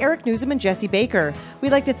created by Eric Newsom and Jesse Baker.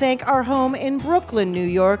 We'd like to thank our home in Brooklyn, New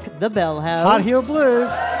York, the Bell House. Hot Heel Blues.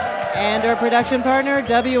 And our production partner,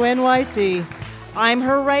 WNYC. I'm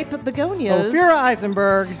her ripe begonias. Ophira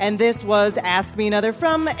Eisenberg. And this was Ask Me Another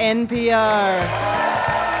from NPR.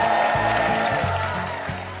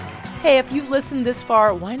 Hey, if you've listened this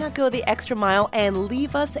far, why not go the extra mile and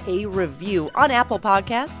leave us a review on Apple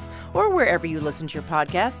Podcasts or wherever you listen to your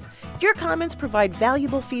podcasts? Your comments provide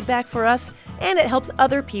valuable feedback for us, and it helps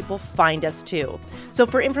other people find us too. So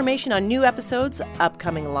for information on new episodes,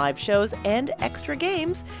 upcoming live shows, and extra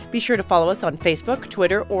games, be sure to follow us on Facebook,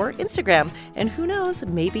 Twitter, or Instagram. And who knows,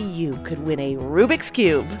 maybe you could win a Rubik's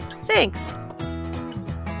Cube. Thanks.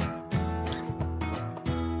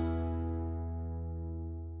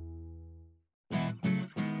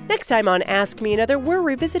 Next time on Ask Me Another, we're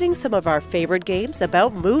revisiting some of our favorite games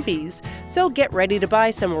about movies. So get ready to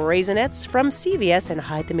buy some Raisinets from CVS and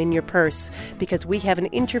hide them in your purse, because we have an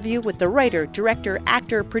interview with the writer, director,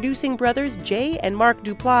 actor, producing brothers Jay and Mark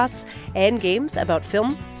Duplass, and games about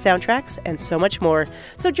film, soundtracks, and so much more.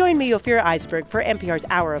 So join me, Ophira Eisberg, for NPR's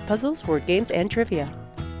Hour of Puzzles, Word Games, and Trivia.